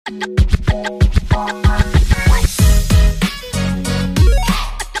Word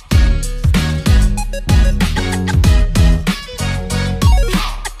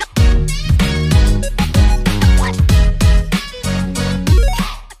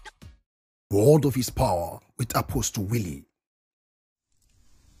of His power with Apostle Willie.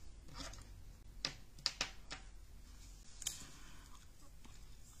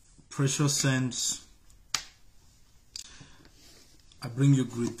 Precious saints, I bring you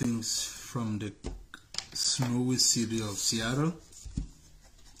greetings from the snowy city of Seattle.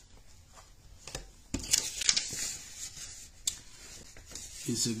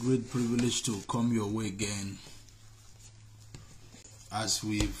 It's a great privilege to come your way again as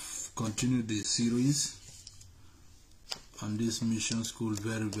we've continued the series on this mission school,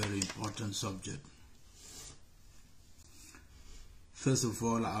 very important subject. First of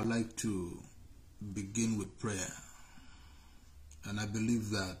all, I'd like to begin with prayer. And I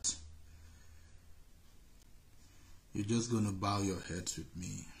believe that you're just going to bow your heads with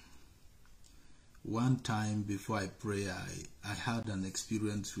me. One time before I pray, I had an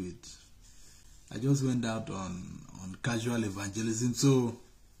experience with, I just went out on casual evangelism. So,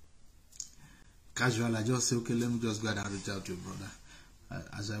 casual, I just said, okay, let me just go ahead and reach out to your brother.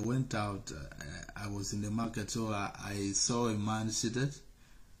 As I went out, I was in the market, so I saw a man seated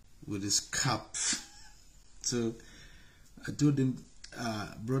with his cap. So I told him,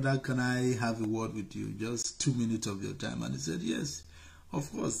 brother, can I have a word with you? Just 2 minutes of your time. And he said, yes,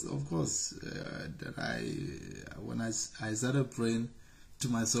 of course. When I started praying, to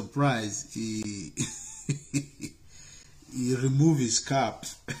my surprise, he he removed his cap.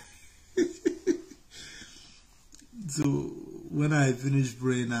 So when I finished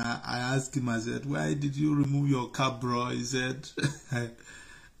praying, I asked him, I said, why did you remove your cap, bro? He said,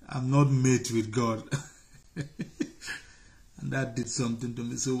 I'm not mate with God. And that did something to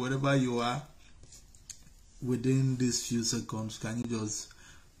me. So wherever you are, within these few seconds, can you just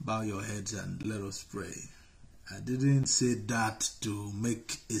bow your heads and let us pray? I didn't say that to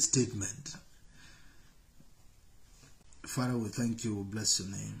make a statement. Father, we thank you, we bless your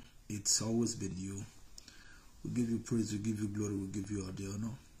name. It's always been you. We give you praise, we give you glory, we give you all the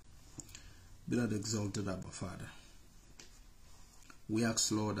honor. Be that exalted, Abba Father. We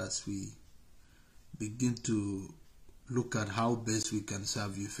ask, Lord, as we begin to look at how best we can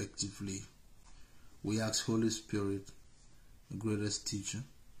serve you effectively, we ask, Holy Spirit, the greatest teacher,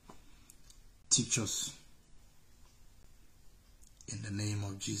 teach us in the name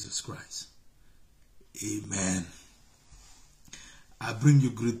of Jesus Christ. Amen. I bring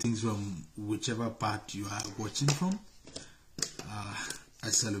you greetings from whichever part you are watching from. I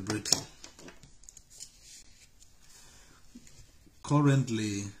celebrate you.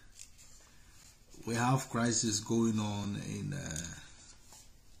 Currently, we have crisis going on in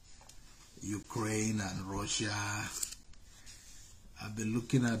Ukraine and Russia. I've been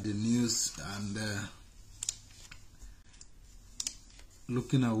looking at the news and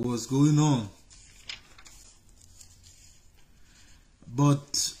looking at what's going on.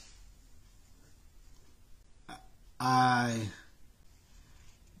 But I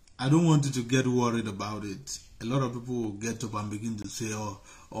don't want you to get worried about it. A lot of people will get up and begin to say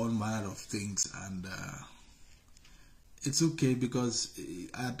all manner of things, and it's okay, because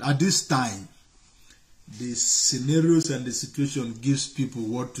at this time, the scenarios and the situation gives people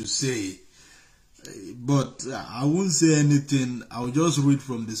what to say. But I won't say anything. I'll just read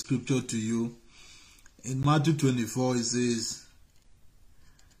from the scripture to you. In Matthew 24, it says,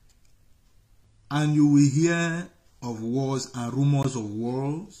 and you will hear of wars and rumors of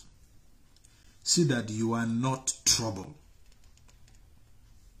wars. See that you are not troubled.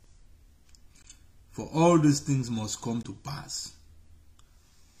 For all these things must come to pass,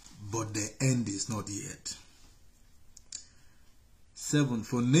 but the end is not yet. 7.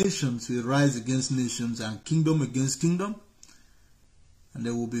 For nations will rise against nations, and kingdom against kingdom, and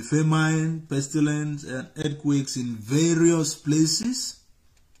there will be famine, pestilence, and earthquakes in various places.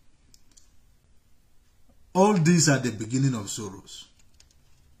 All these are the beginning of sorrows.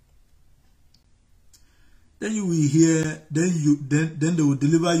 Then you will hear, then they will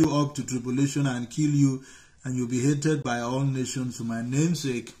deliver you up to tribulation and kill you, and you'll be hated by all nations for my name's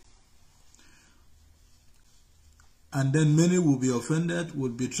sake. And then many will be offended, will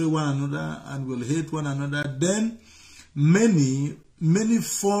betray one another, and will hate one another. Then many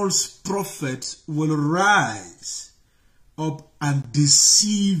false prophets will rise up and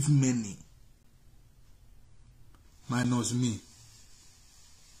deceive many. Minus me.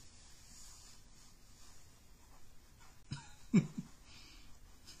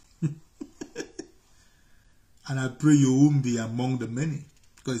 And I pray you won't be among the many.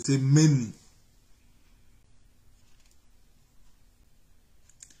 Because it's a many.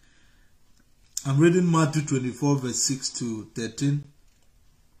 I'm reading Matthew 24, verse 6 to 13.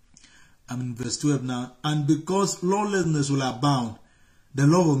 I'm in verse 12 now. And because lawlessness will abound, the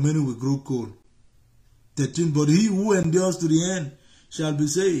love of many will grow cold. 13. But he who endures to the end shall be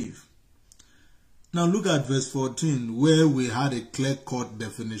saved. Now look at verse 14, where we had a clear-cut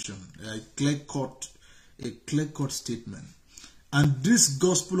definition, a clear-cut statement. And this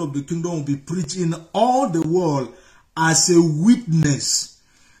gospel of the kingdom will be preached in all the world as a witness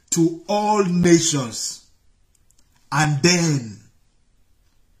to all nations. And then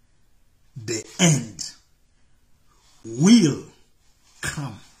the end will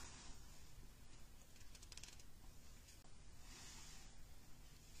come.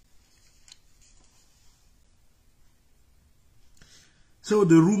 So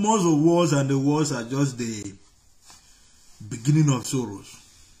the rumors of wars and the wars are just the beginning of sorrows.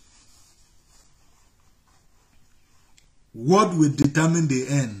 What will determine the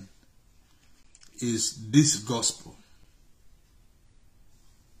end is this gospel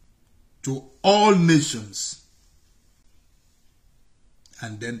to all nations.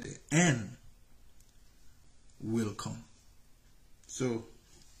 And then the end will come. So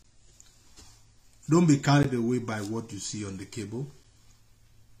don't be carried away by what you see on the cable.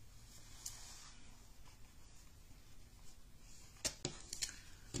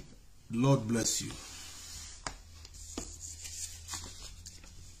 Lord bless you.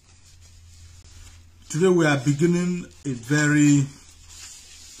 Today we are beginning a very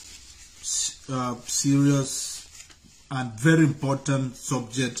serious and very important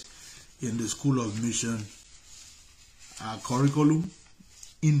subject in the School of Mission curriculum,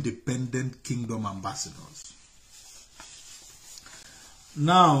 Independent Kingdom Ambassadors.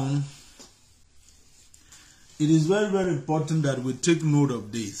 Now, it is very, very important that we take note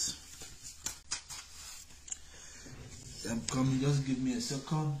of this. I'm coming, just give me a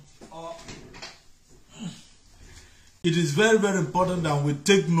second. It is very, very important that we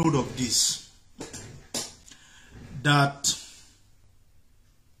take note of this. That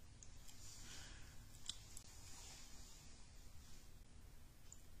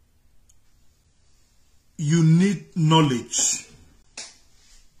you need knowledge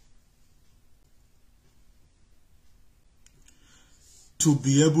to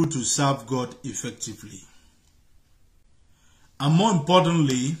be able to serve God effectively. And more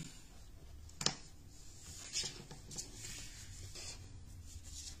importantly,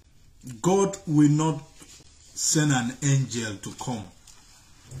 God will not send an angel to come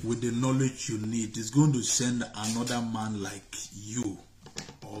with the knowledge you need. He's going to send another man like you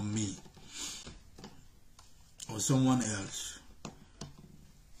or me or someone else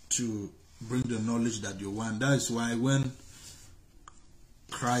to bring the knowledge that you want. That is why when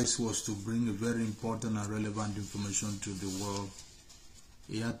Christ was to bring a very important and relevant information to the world,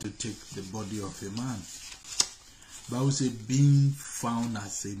 he had to take the body of a man. The Bible says, being found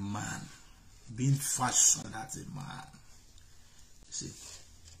as a man, being fashioned as a man. You see?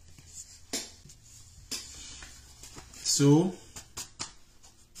 So,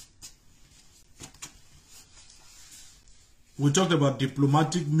 we talked about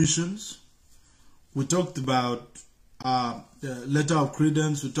diplomatic missions. We talked about the letter of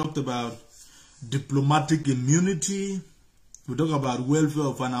credence. We talked about diplomatic immunity. We talked about welfare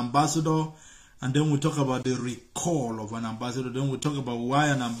of an ambassador. And then we talk about the recall of an ambassador. Then we talk about why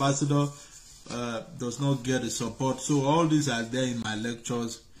an ambassador does not get the support. So all these are there in my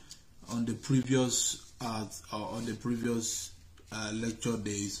lectures on the previous lecture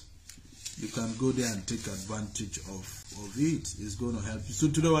days. You can go there and take advantage of it. It's going to help you. So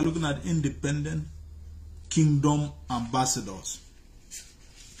today we're looking at independent kingdom ambassadors.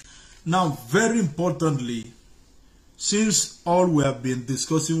 Now, very importantly, since all we have been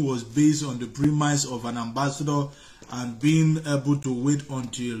discussing was based on the premise of an ambassador and being able to wait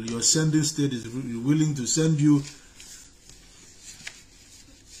until your sending state is willing to send you.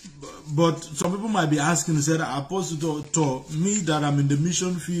 But some people might be asking, said, Apostle, to me that I'm in the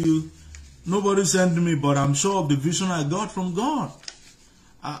mission field, nobody sent me, but I'm sure of the vision I got from God.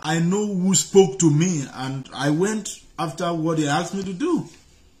 I know who spoke to me, and I went after what he asked me to do.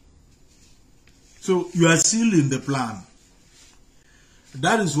 So you are still in the plan.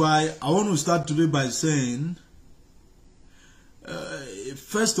 That is why I want to start today by saying,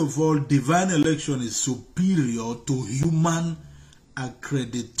 first of all, divine election is superior to human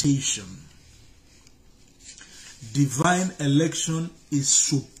accreditation. Divine election is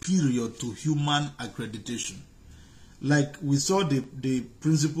superior to human accreditation. Like we saw the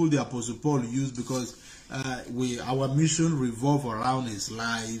principle the Apostle Paul used, because our mission revolve around his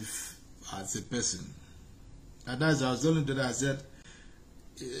life as a person. And as I was telling you, I said,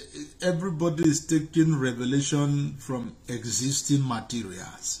 everybody is taking revelation from existing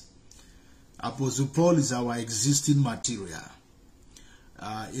materials. Apostle Paul is our existing material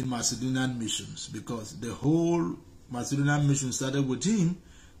in Macedonian missions, because the whole Macedonian mission started with him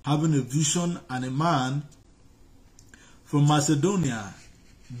having a vision and a man from Macedonia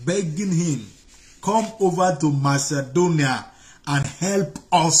begging him, come over to Macedonia and help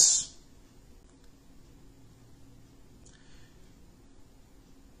us.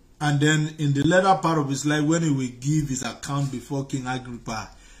 And then in the latter part of his life, when he will give his account before King Agrippa,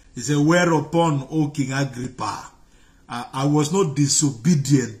 he said, whereupon, O King Agrippa, I was not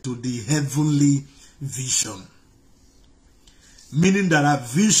disobedient to the heavenly vision. Meaning there are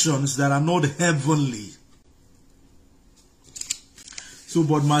visions that are not heavenly. So,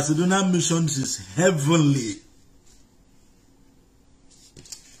 but Macedonian missions is heavenly.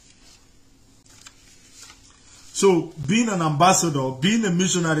 So, being an ambassador, being a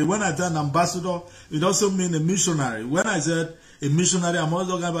missionary, when I say an ambassador, it also means a missionary. When I said a missionary, I'm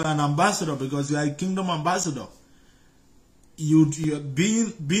also talking about an ambassador, because you are a kingdom ambassador. You're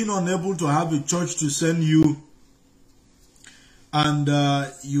being unable to have a church to send you, and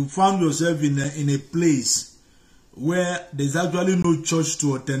you found yourself in a place where there's actually no church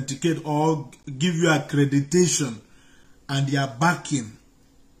to authenticate or give you accreditation, and they are backing.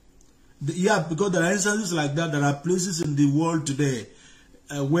 Yeah, because there are instances like that. There are places in the world today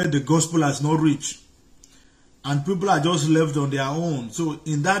where the gospel has not reached, and people are just left on their own. So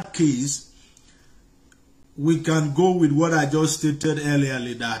in that case, we can go with what I just stated earlier,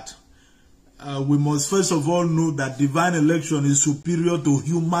 that we must first of all know that divine election is superior to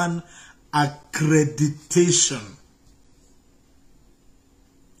human accreditation.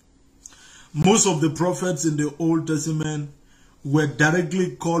 Most of the prophets in the Old Testament were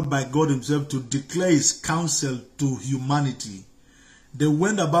directly called by God himself to declare his counsel to humanity. They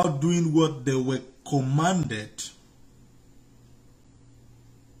went about doing what they were commanded.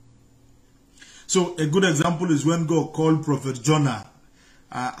 So a good example is when God called Prophet Jonah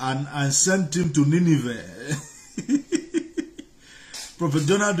and sent him to Nineveh. Prophet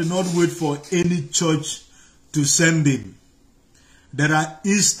Jonah did not wait for any church to send him. There are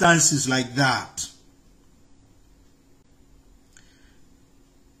instances like that.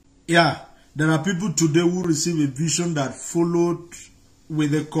 Yeah, there are people today who receive a vision that followed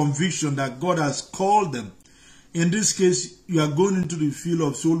with a conviction that God has called them. In this case, you are going into the field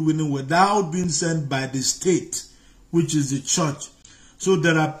of soul winning without being sent by the state, which is the church. So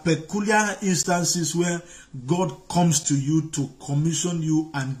there are peculiar instances where God comes to you to commission you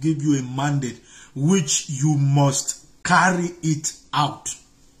and give you a mandate, which you must carry it out.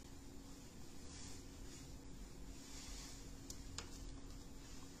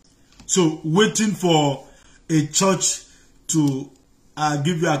 So waiting for a church to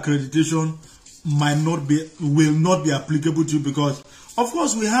give you accreditation will not be applicable to you, because of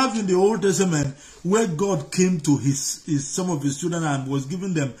course we have in the Old Testament where God came to some of his children and was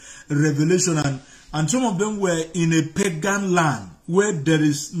giving them revelation, and some of them were in a pagan land where there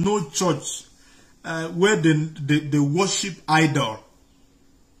is no church, where they worship idol.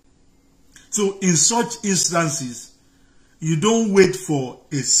 So in such instances, you don't wait for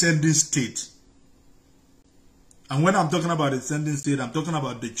a sending state. And when I'm talking about a sending state, I'm talking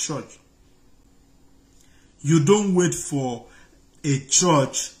about the church. You don't wait for a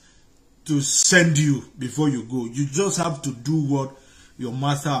church to send you before you go. You just have to do what your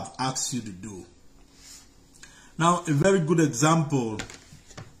master have asked you to do. Now, a very good example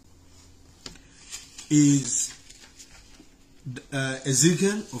is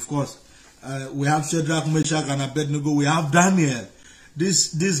Ezekiel, of course. We have Shadrach, Meshach, and Abednego. We have Daniel.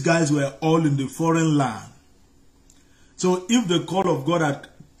 These guys were all in the foreign land. So if the call of God had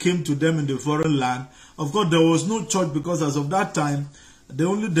came to them in the foreign land, of course there was no church, because as of that time, the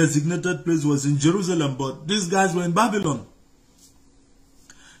only designated place was in Jerusalem, but these guys were in Babylon.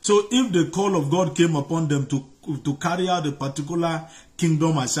 So if the call of God came upon them to carry out a particular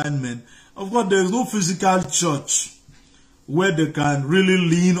kingdom assignment, of course there is no physical church where they can really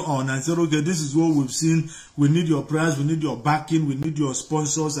lean on and say, okay, this is what we've seen. We need your prayers, we need your backing, we need your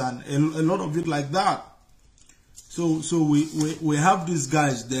sponsors, and a lot of it like that. So we have these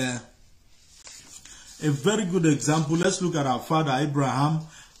guys there. A very good example. Let's look at our father Abraham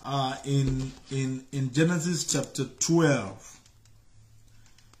in Genesis chapter 12.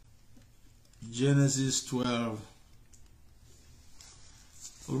 Genesis 12.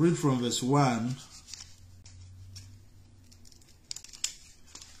 We'll read from verse 1.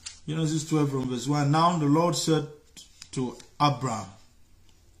 Genesis 12 from verse 1. Now the Lord said to Abraham,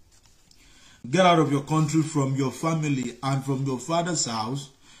 get out of your country, from your family, and from your father's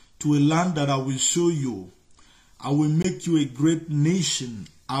house, to a land that I will show you. I will make you a great nation.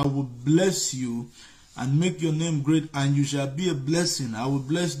 I will bless you and make your name great, and you shall be a blessing. I will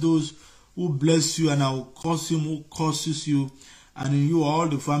bless those who bless you, and I will curse him who curses you, and in you all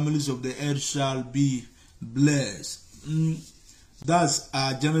the families of the earth shall be blessed. That's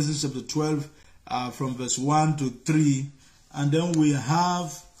Genesis chapter 12 from verse 1 to 3. And then we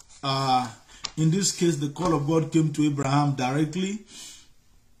have, in this case, the call of God came to Abraham directly.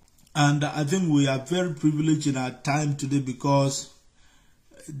 And I think we are very privileged in our time today, because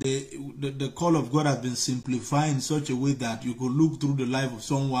the call of God has been simplified in such a way that you could look through the life of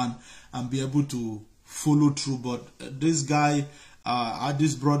someone and be able to follow through. But this guy,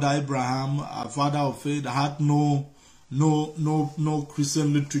 this brother Abraham, a father of faith, had no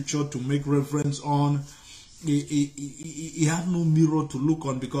Christian literature to make reference on. He had no mirror to look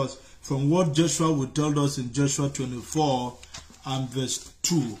on, because from what Joshua would tell us in Joshua 24 and verse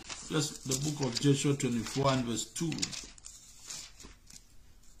 2, just the book of Joshua 24 and verse 2.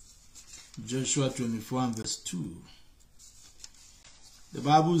 Joshua 24 and verse 2. The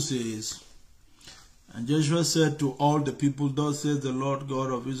Bible says, and Joshua said to all the people, thus says the Lord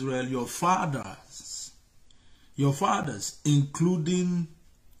God of Israel, your fathers, including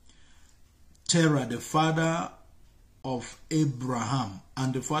Terah, the father of Abraham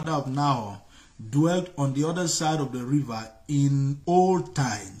and the father of Nahor, dwelt on the other side of the river in old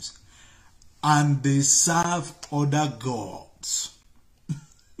times, and they served other gods.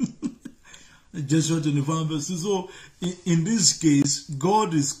 Joshua 25 verse 2. So in this case,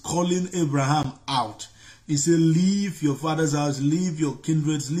 God is calling Abraham out. He said, leave your father's house, leave your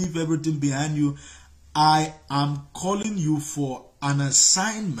kindreds, leave everything behind you. I am calling you for an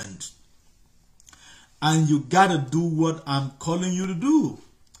assignment, and you gotta do what I'm calling you to do.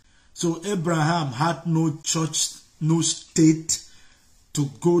 So Abraham had no church, no state to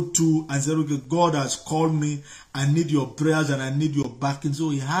go to and say, okay, God has called me, I need your prayers and I need your backing. So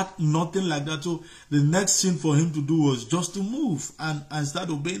he had nothing like that. So the next thing for him to do was just to move and start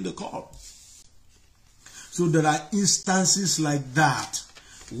obeying the call. So there are instances like that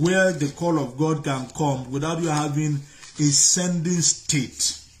where the call of God can come without you having a sending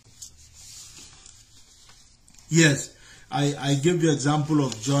state. Yes, I gave you example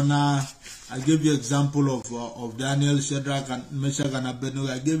of Jonah. I gave you example of Daniel, Shadrach, and Meshach, and Abednego.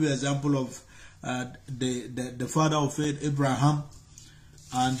 I gave you example of the father of faith, Abraham.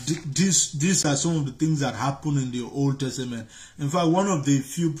 And these are some of the things that happen in the Old Testament. In fact, one of the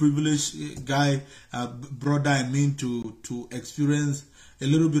few privileged brother I mean to experience a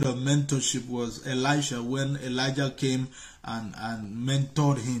little bit of mentorship was Elisha, when Elijah came and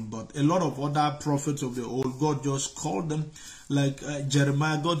mentored him. But a lot of other prophets of the old, God just called them. Like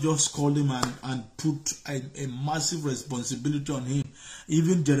Jeremiah, God just called him and put a massive responsibility on him.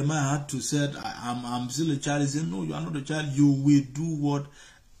 Even Jeremiah had to say, I'm still a child. He said, no, you are not a child. You will do what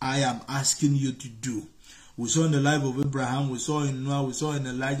I am asking you to do. We saw in the life of Abraham, we saw in Noah, we saw in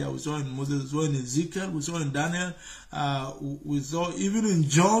Elijah, we saw in Moses, we saw in Ezekiel, we saw in Daniel, we saw even in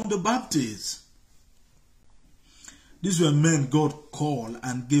John the Baptist. These were men God called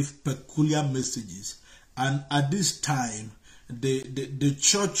and gave peculiar messages. And at this time, the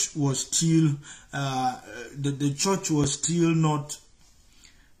church was still the church was still not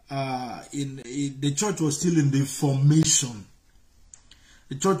the church was still in the formation.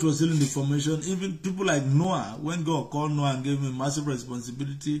 The church was still in the formation. Even people like Noah, when God called Noah and gave him massive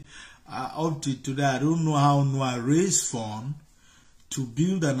responsibility, up to today, I don't know how Noah raised funds to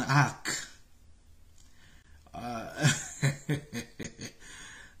build an ark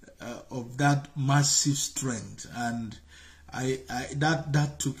of that massive strength, and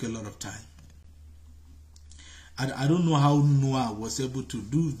that took a lot of time. I don't know how Noah was able to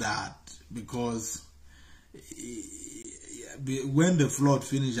do that, because when the flood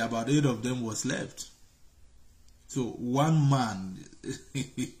finished, about 8 of them was left. So one man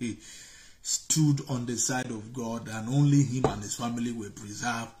stood on the side of God, and only him and his family were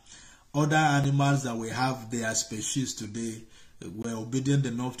preserved. Other animals that we have their species today were obedient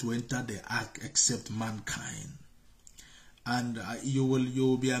enough to enter the ark, except mankind. And you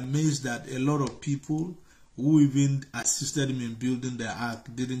will be amazed that a lot of people who even assisted him in building the ark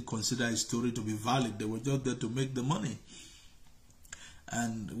didn't consider his story to be valid. They were just there to make the money.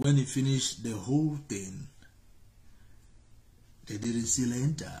 And when he finished the whole thing, they didn't still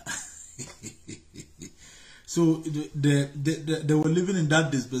enter. So they were living in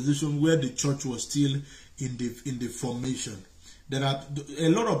that disposition where the church was still in the formation. there are a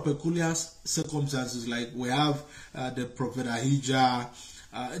lot of peculiar circumstances, like we have the prophet Ahijah.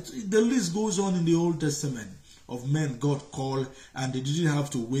 The list goes on in the Old Testament of men God called, and they didn't have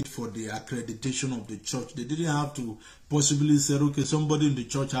to wait for the accreditation of the church. They didn't have to possibly say, okay, somebody in the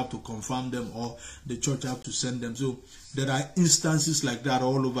church have to confirm them, or the church have to send them. So there are instances like that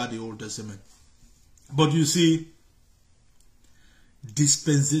all over the Old Testament. But you see,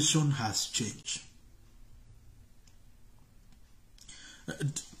 dispensation has changed.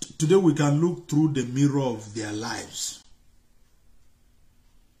 Today we can look through the mirror of their lives.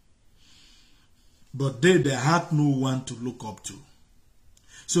 But they had no one to look up to.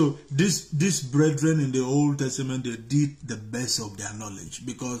 So these brethren in the Old Testament, they did the best of their knowledge,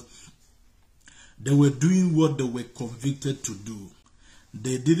 because they were doing what they were convicted to do.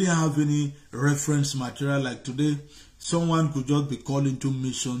 They didn't have any reference material. Like today, someone could just be called into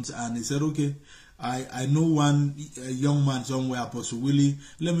missions and he said, okay, I know one young man somewhere, Apostle Willie.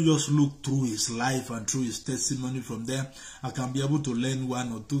 Let me just look through his life and through his testimony. From there, I can be able to learn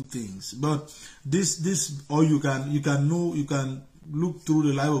one or two things. But or you can look through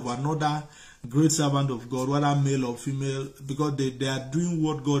the life of another great servant of God, whether male or female, because they are doing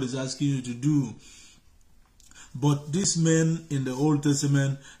what God is asking you to do. But these men in the Old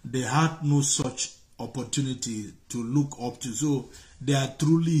Testament, they had no such opportunity to look up to. So they are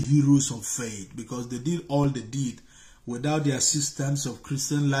truly heroes of faith, because they did all they did without the assistance of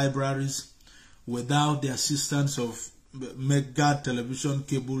Christian libraries, without the assistance of mega television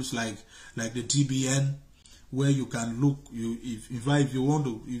cables like the TBN, where you can look. If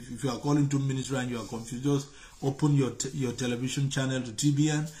you are calling to ministry and you are confused, just open your television channel to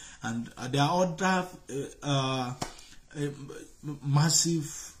TBN, and there are other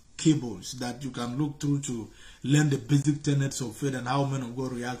massive cables that you can look through to learn the basic tenets of faith and how men of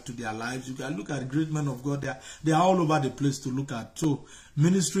God react to their lives. You can look at great men of God. They are all over the place to look at. So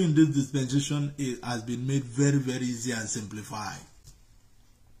ministry in this dispensation has been made very, very easy and simplified.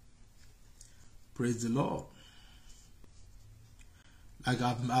 Praise the Lord. Like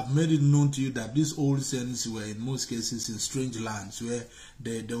I've made it known to you that these old saints were in most cases in strange lands where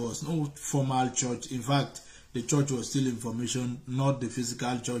there was no formal church. In fact, the church was still information, not the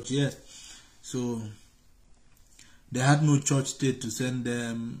physical church yet. So they had no church state to send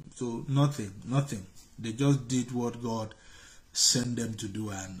them. So nothing. They just did what God sent them to do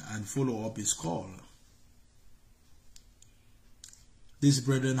and follow up his call. These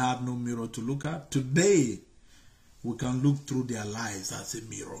brethren have no mirror to look at. Today, we can look through their lives as a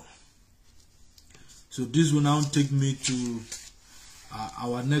mirror. So this will now take me to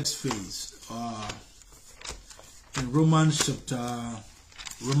our next phase. In Romans chapter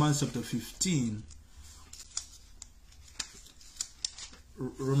 15.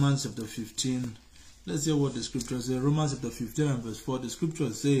 Romans chapter 15. Let's see what the scripture says. Romans chapter 15 and verse 4. The scripture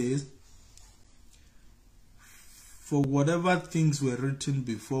says, for whatever things were written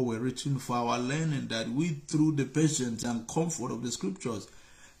before were written for our learning, that we through the patience and comfort of the scriptures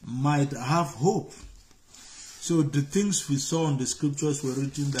might have hope. So the things we saw in the scriptures were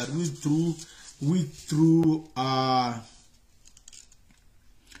written that we through our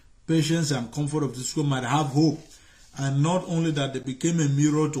patience and comfort of the scripture might have hope. And not only that, they became a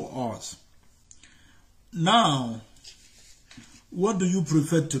mirror to us. Now, what do you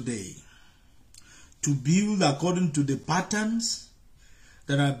prefer today? To build according to the patterns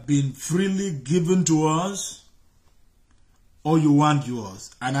that have been freely given to us, or you want yours?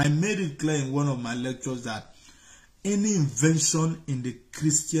 And I made it clear in one of my lectures that any invention in the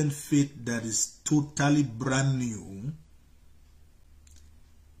Christian faith that is totally brand new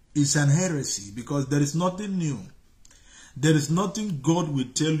is an heresy, because there is nothing new. There is nothing God will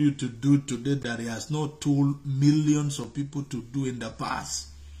tell you to do today that he has not told millions of people to do in the past.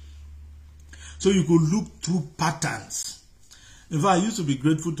 So you could look through patterns. In fact, I used to be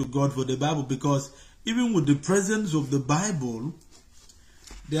grateful to God for the Bible, because even with the presence of the Bible,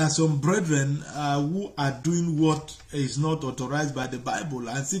 there are some brethren who are doing what is not authorized by the Bible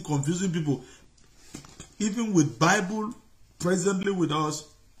and still confusing people. Even with Bible presently with us,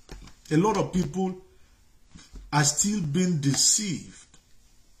 a lot of people are still being deceived.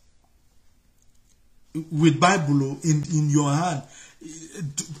 With Bible in your hand,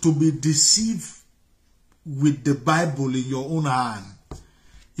 to be deceived with the Bible in your own hand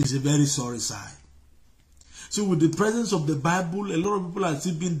is a very sorry sight. So with the presence of the Bible, a lot of people are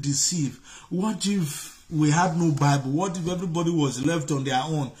still being deceived. What if we had no Bible? What if everybody was left on their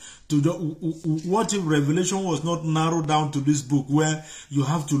own? What if Revelation was not narrowed down to this book where you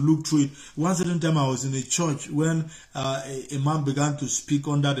have to look through it? One certain time I was in a church when a man began to speak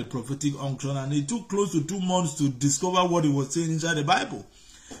under the prophetic unction, and it took close to 2 months to discover what he was saying inside the Bible.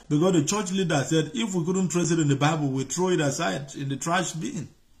 Because the church leader said, if we couldn't trace it in the Bible, we throw it aside in the trash bin.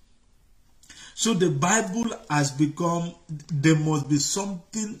 So the Bible has become, there must be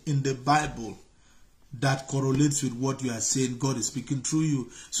something in the Bible that correlates with what you are saying. God is speaking through you.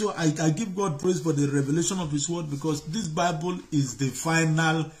 So I give God praise for the revelation of His word, because this Bible is the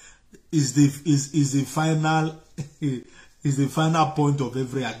final, is the final point of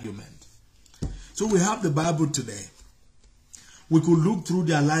every argument. So we have the Bible today. We could look through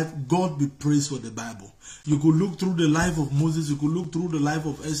their life. God be praised for the Bible. You could look through the life of Moses. You could look through the life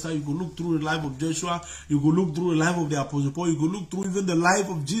of Esther. You could look through the life of Joshua. You could look through the life of the Apostle Paul. You could look through even the life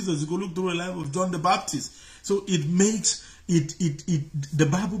of Jesus. You could look through the life of John the Baptist. So it makes the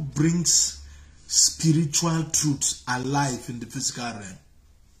Bible brings spiritual truths alive in the physical realm.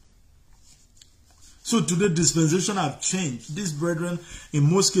 So today dispensation have changed. These brethren, in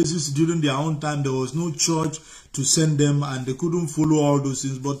most cases during their own time, there was no church to send them and they couldn't follow all those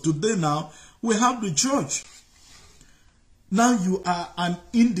things. But today now, we have the church. Now you are an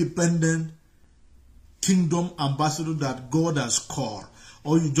independent kingdom ambassador that God has called.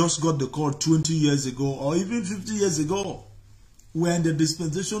 Or you just got the call 20 years ago or even 50 years ago. We're in the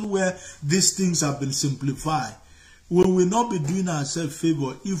dispensation where these things have been simplified. We will not be doing ourselves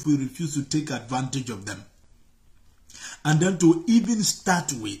favor if we refuse to take advantage of them. And then to even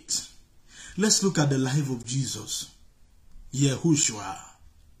start with, let's look at the life of Jesus, Yahushua.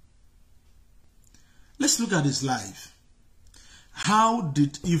 Let's look at his life. How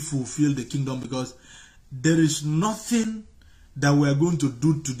did he fulfill the kingdom? Because there is nothing that we are going to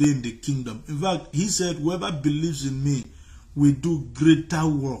do today in the kingdom. In fact, he said, whoever believes in me will do greater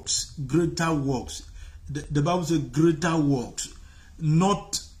works. Greater works. The Bible says greater works,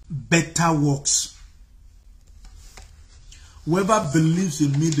 not better works. Whoever believes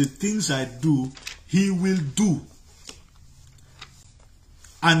in me, the things I do, he will do.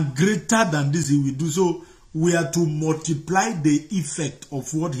 And greater than this he will do. So we are to multiply the effect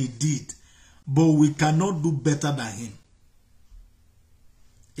of what he did. But we cannot do better than him.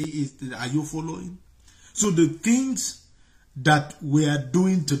 Are you following? So the things that we are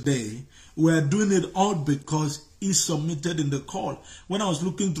doing today, we are doing it all because he submitted in the call. When I was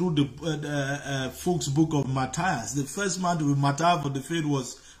looking through the folks' book of Matthias, the first man to be martyred for the faith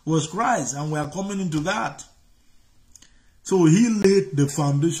was Christ, and we are coming into that. So he laid the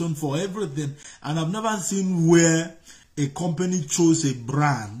foundation for everything, and I've never seen where a company chose a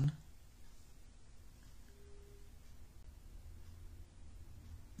brand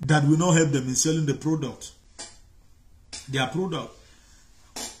that will not help them in selling the product, their product.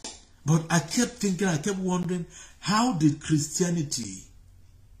 But I kept thinking, I kept wondering, how did Christianity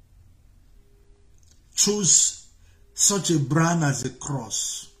choose such a brand as a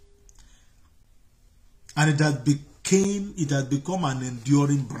cross? And it has become an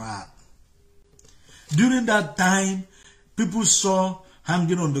enduring brand. During that time, people saw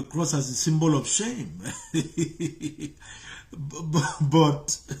hanging on the cross as a symbol of shame.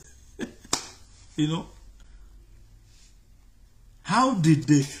 but you know, how did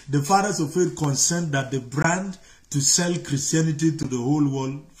the fathers of faith consent that the brand to sell Christianity to the whole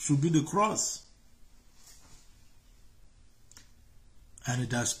world should be the cross? And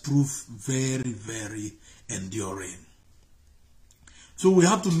it has proved very, very enduring. So we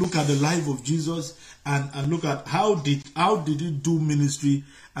have to look at the life of Jesus and look at how did he do ministry,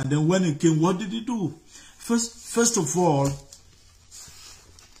 and then when he came, what did he do? First of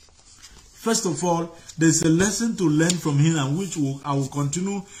all, there's a lesson to learn from him, and which I will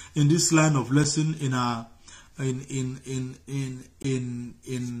continue in this line of lesson in our in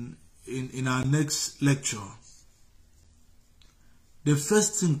our next lecture. The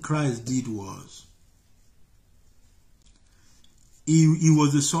first thing Christ did was he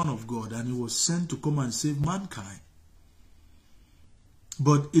was the Son of God, and he was sent to come and save mankind.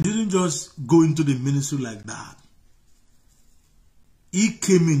 But he didn't just go into the ministry like that. He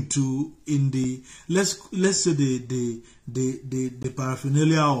came in the let's say the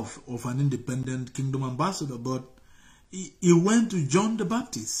paraphernalia of an independent kingdom ambassador, but he went to John the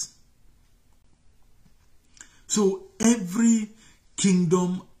Baptist. So every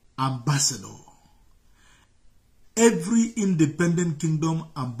kingdom ambassador, every independent kingdom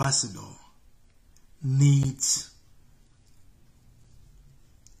ambassador needs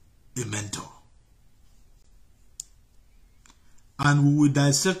a mentor. And we will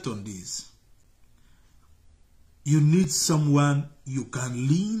dissect on this. You need someone you can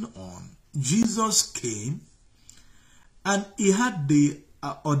lean on. Jesus came and he had the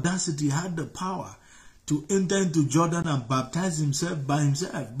audacity, had the power to enter into Jordan and baptize himself by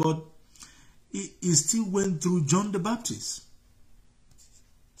himself. But he still went through John the Baptist.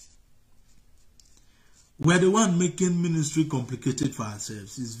 We're the one making ministry complicated for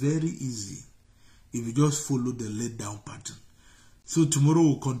ourselves. It's very easy if you just follow the laid down pattern. So tomorrow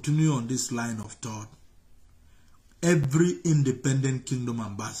we'll continue on this line of thought. Every independent kingdom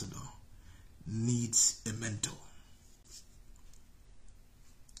ambassador needs a mentor.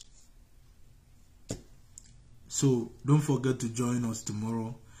 So don't forget to join us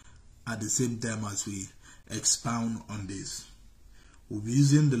tomorrow at the same time as we expound on this. We'll be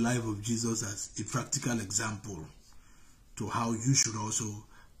using the life of Jesus as a practical example to how you should also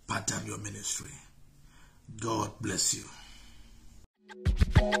pattern your ministry. God bless you.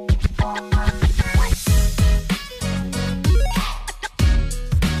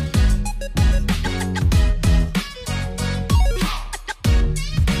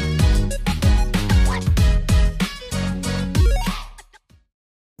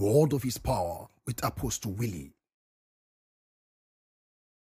 Word of His Power with Apostle Willie.